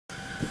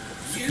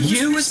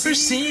You whisper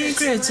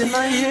secrets in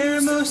my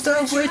ear, most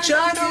of which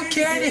I don't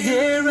care to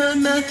hear.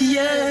 I'm at the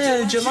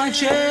edge of my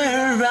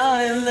chair,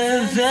 I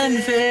live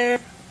in fear.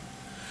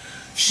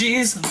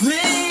 She's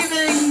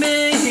leaving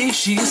me,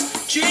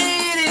 she's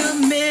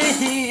cheating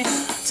me.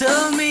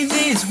 Tell me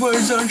these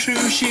words aren't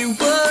true, she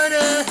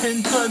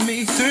wouldn't put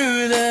me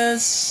through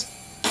this.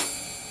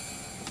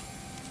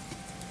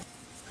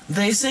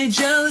 They say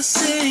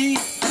jealousy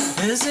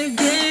is a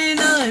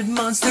green-eyed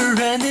monster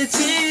and it's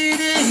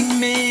eating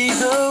me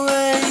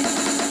away.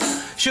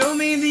 Show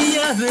me the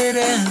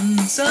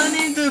evidence, I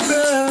need the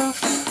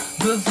proof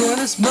before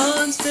this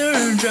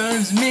monster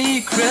drives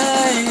me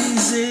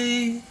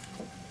crazy.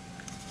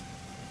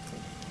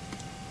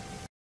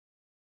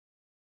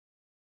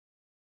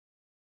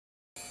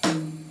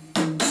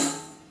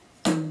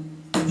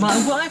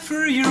 My wife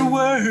or your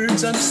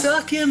words, I'm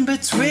stuck in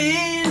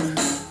between.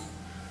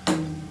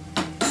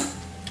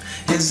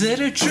 Is it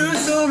a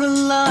truth or a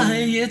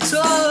lie? It's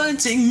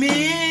haunting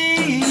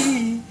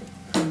me.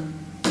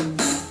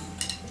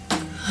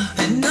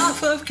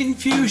 Enough of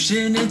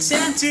confusion, it's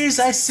answers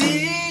I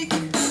seek.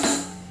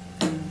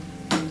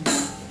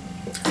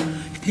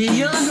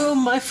 Iago,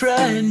 my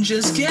friend,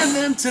 just give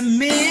them to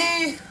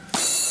me.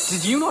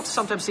 Did you not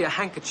sometimes see a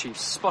handkerchief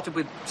spotted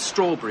with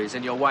strawberries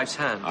in your wife's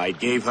hand? I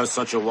gave her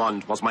such a one.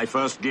 It was my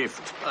first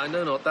gift. I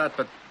know not that,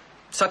 but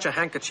such a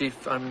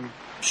handkerchief, I'm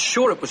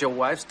sure it was your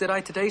wife's. Did I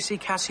today see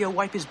Cassio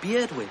wipe his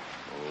beard with?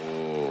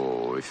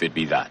 Oh, if it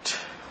be that.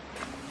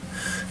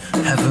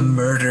 Have him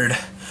murdered.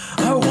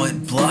 I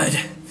want blood.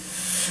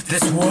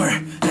 This war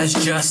has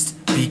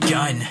just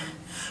begun.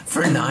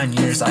 For 9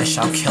 years I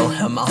shall kill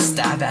him. I'll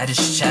stab at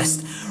his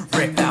chest,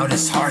 rip out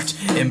his heart,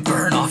 and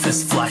burn off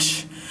his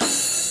flesh.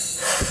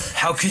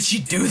 How could she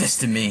do this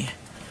to me?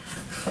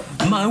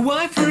 My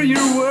wife or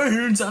your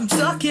words, I'm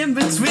stuck in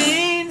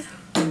between.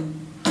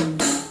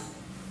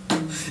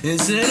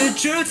 Is it a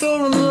truth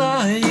or a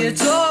lie?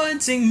 It's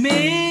haunting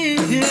me.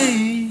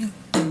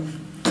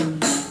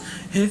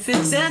 If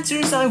it's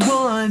answers I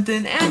want,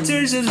 then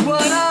answers is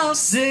what I'll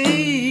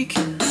seek.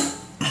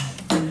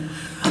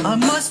 I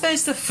must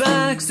face the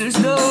facts, there's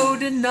no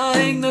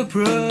denying the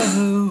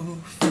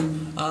proof.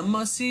 I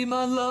must see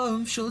my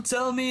love, she'll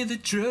tell me the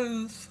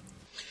truth.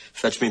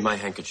 Fetch me my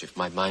handkerchief.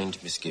 My mind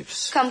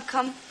misgives. Come,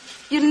 come.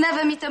 You'll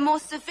never meet a more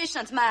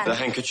sufficient man. The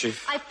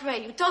handkerchief. I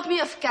pray you, talk me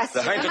of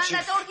Cassio. The handkerchief. The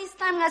man that all his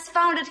time has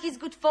founded his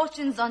good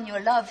fortunes on your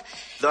love.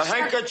 The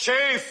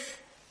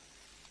handkerchief!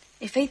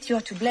 If fate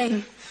you're to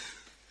blame.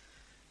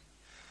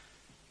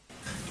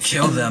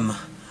 Kill them.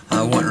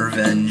 I want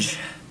revenge.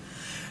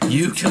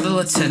 You kill the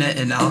lieutenant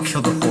and I'll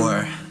kill the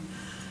whore.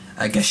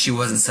 I guess she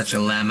wasn't such a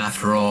lamb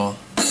after all.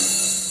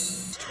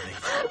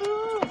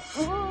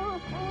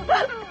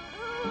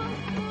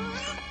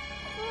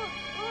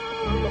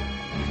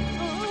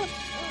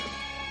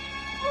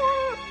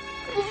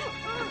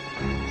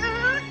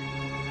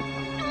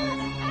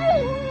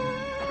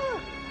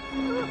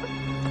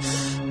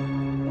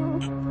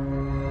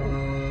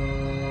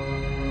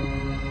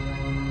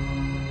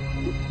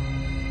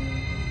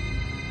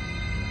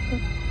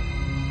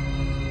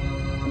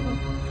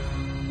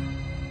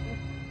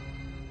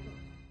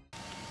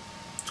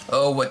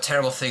 Oh, what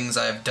terrible things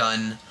I have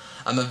done.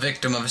 I'm a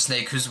victim of a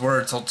snake whose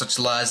words hold such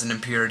lies and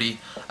impurity.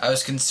 I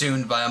was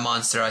consumed by a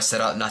monster I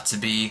set out not to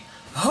be.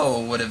 Oh,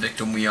 what a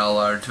victim we all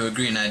are to a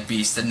green-eyed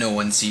beast that no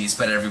one sees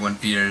but everyone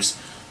fears.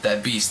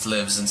 That beast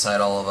lives inside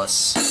all of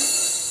us.